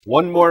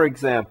One more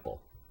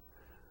example.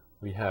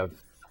 We have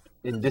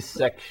in this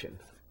section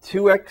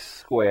 2x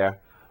squared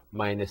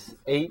minus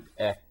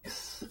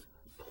 8x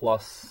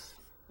plus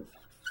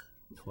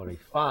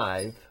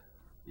 25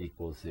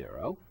 equals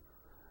 0.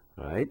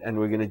 All right, and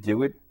we're going to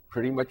do it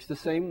pretty much the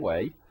same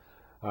way.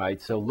 All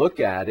right, so look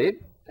at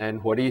it,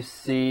 and what do you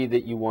see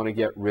that you want to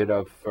get rid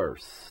of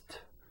first?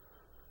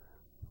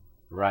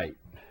 Right,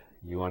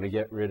 you want to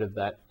get rid of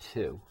that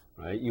 2,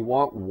 right? You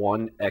want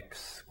 1x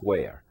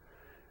squared,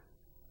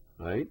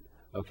 right?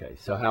 Okay,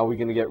 so how are we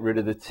going to get rid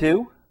of the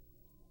 2?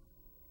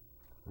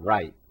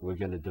 Right, we're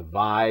going to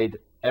divide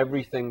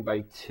everything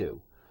by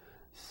 2.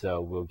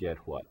 So we'll get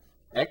what?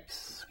 X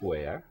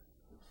squared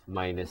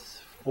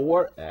minus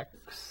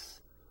 4x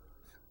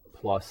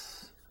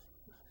plus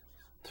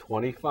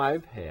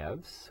 25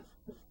 halves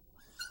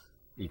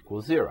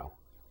equals 0.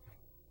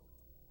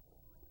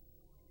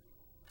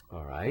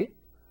 All right.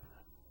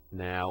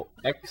 Now,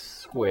 x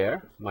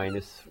squared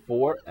minus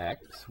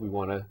 4x, we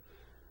want to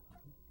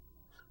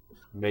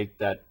make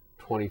that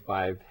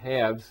 25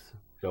 halves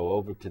go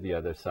over to the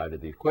other side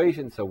of the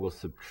equation, so we'll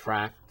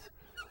subtract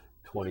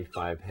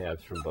 25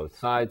 halves from both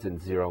sides,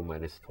 and 0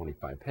 minus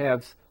 25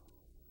 halves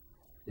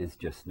is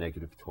just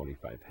negative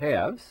 25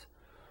 halves.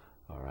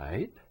 All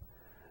right.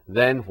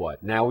 Then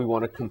what? Now we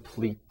want to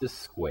complete the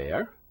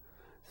square.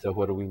 So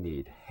what do we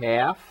need?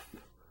 Half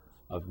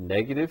of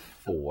negative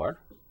 4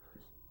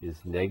 is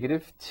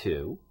negative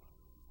 2,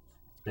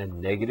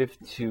 and negative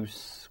 2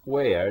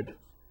 squared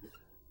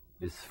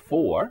is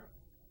 4.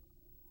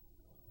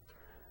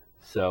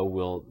 So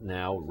we'll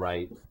now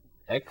write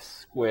x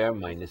squared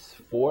minus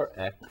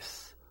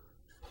 4x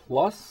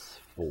plus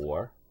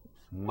 4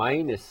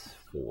 minus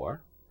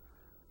 4,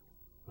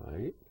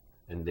 right?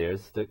 And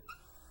there's the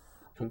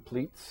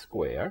complete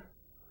square,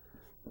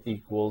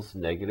 equals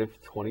negative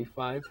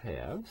 25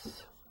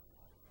 halves.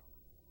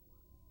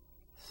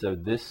 So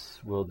this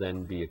will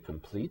then be a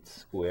complete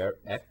square,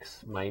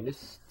 x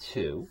minus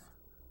 2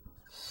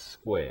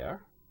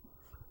 square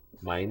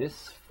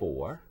minus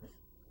 4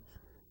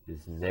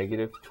 is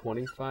negative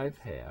 25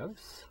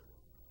 halves.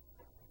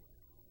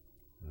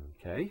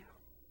 Okay.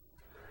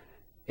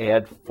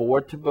 Add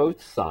 4 to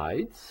both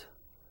sides.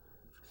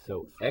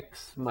 So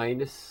x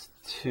minus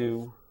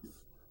 2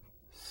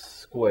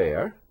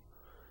 square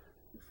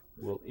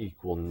will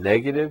equal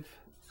negative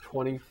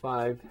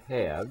 25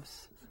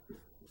 halves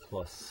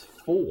plus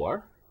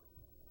 4.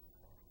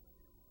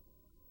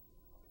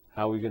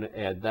 How are we going to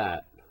add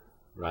that?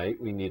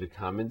 Right? We need a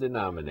common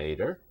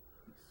denominator,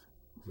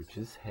 which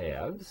is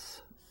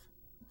halves.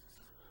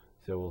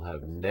 So we'll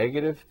have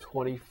negative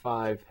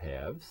 25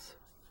 halves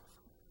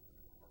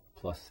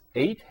plus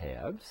 8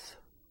 halves,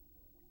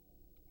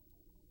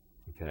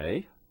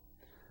 okay,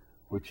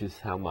 which is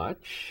how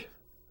much?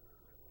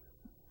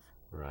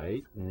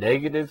 Right?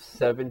 Negative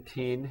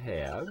 17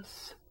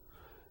 halves.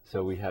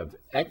 So we have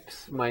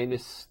x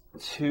minus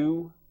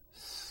 2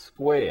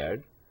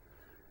 squared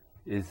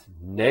is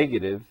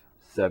negative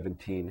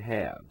 17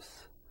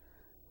 halves.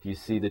 Do you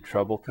see the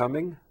trouble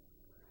coming?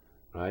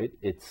 Right?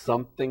 It's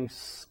something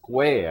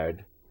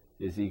squared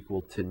is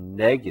equal to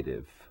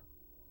negative,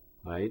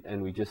 right?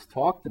 And we just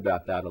talked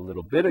about that a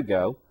little bit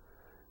ago,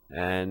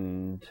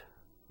 and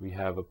we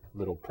have a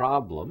little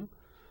problem,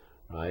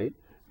 right?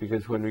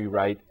 Because when we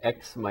write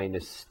x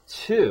minus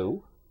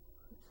 2,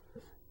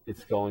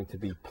 it's going to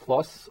be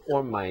plus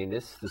or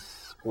minus the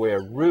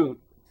square root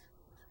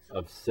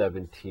of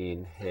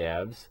 17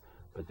 halves,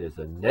 but there's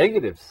a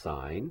negative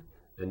sign.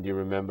 And do you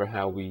remember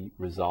how we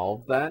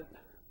resolved that?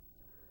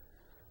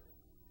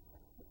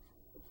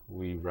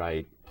 We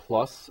write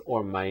plus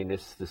or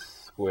minus the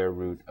square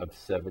root of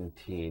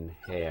 17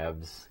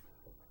 halves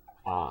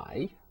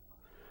I,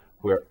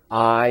 where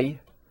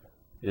I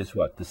is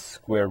what? The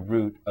square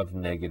root of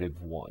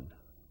negative 1,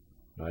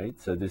 right?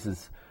 So this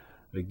is,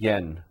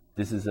 again,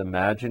 this is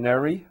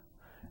imaginary,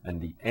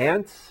 and the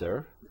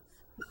answer,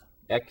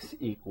 x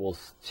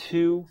equals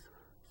 2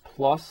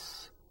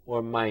 plus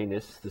or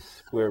minus the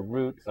square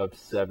root of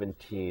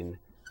 17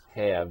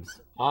 halves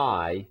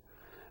I.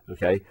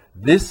 Okay,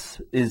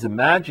 this is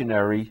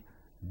imaginary,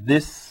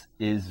 this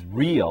is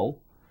real,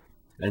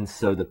 and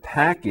so the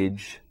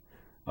package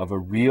of a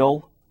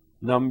real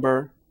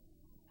number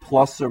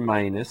plus or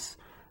minus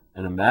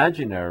an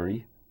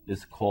imaginary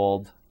is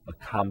called a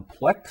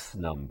complex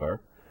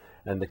number,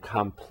 and the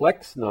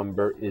complex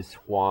number is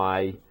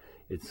why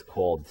it's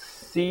called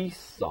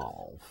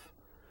C-solve,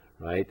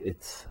 right?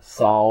 It's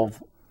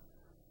solve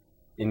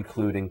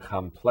including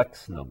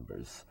complex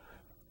numbers.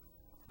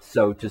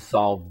 So to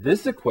solve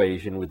this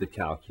equation with the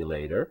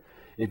calculator,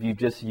 if you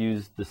just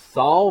use the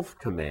solve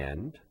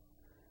command,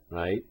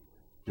 right?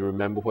 Do you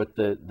remember what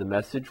the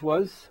message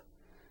was?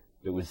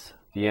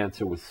 The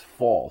answer was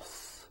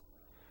false,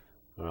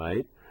 all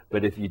right?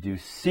 But if you do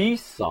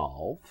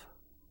C-solve,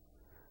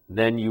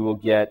 then you will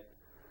get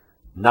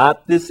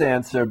not this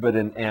answer, but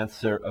an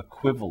answer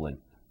equivalent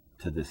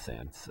to this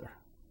answer,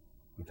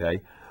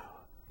 okay?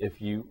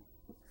 If you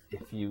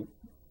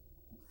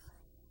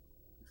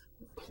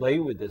play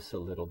with this a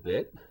little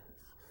bit,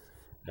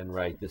 and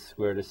write the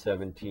square root of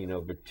 17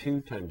 over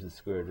 2 times the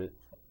square root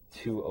of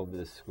 2 over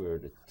the square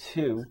root of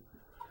 2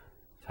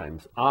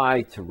 times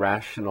I. To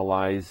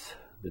rationalize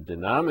the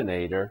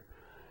denominator,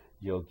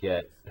 you'll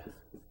get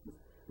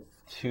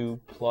 2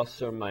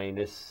 plus or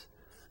minus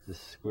the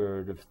square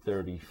root of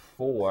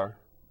 34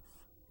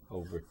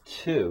 over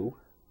 2I.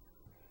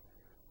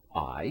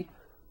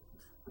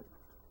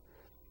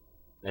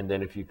 And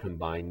then if you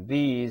combine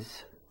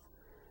these,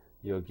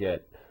 you'll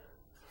get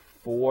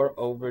 4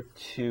 over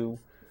 2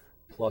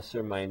 plus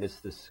or minus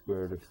the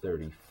square root of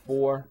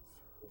 34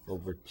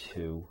 over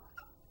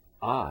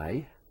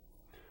 2I,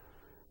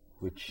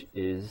 which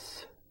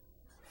is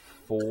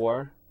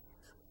 4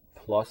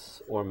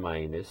 plus or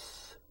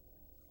minus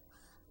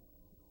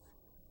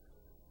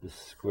the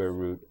square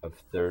root of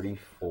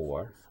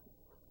 34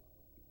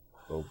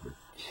 over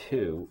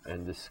 2,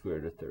 and the square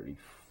root of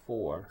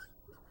 34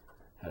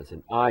 has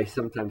an I.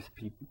 Sometimes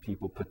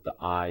people put the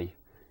I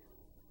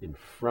in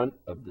front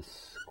of the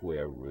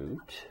square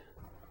root.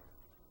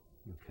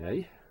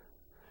 Okay?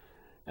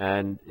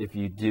 And if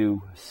you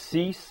do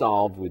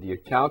C-solve with your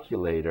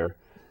calculator,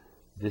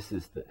 this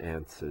is the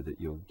answer that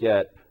you'll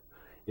get.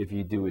 If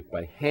you do it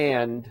by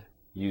hand,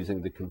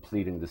 using the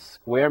completing the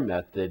square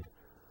method,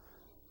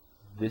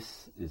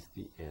 this is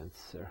the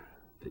answer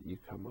that you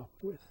come up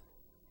with.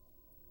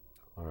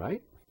 All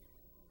right?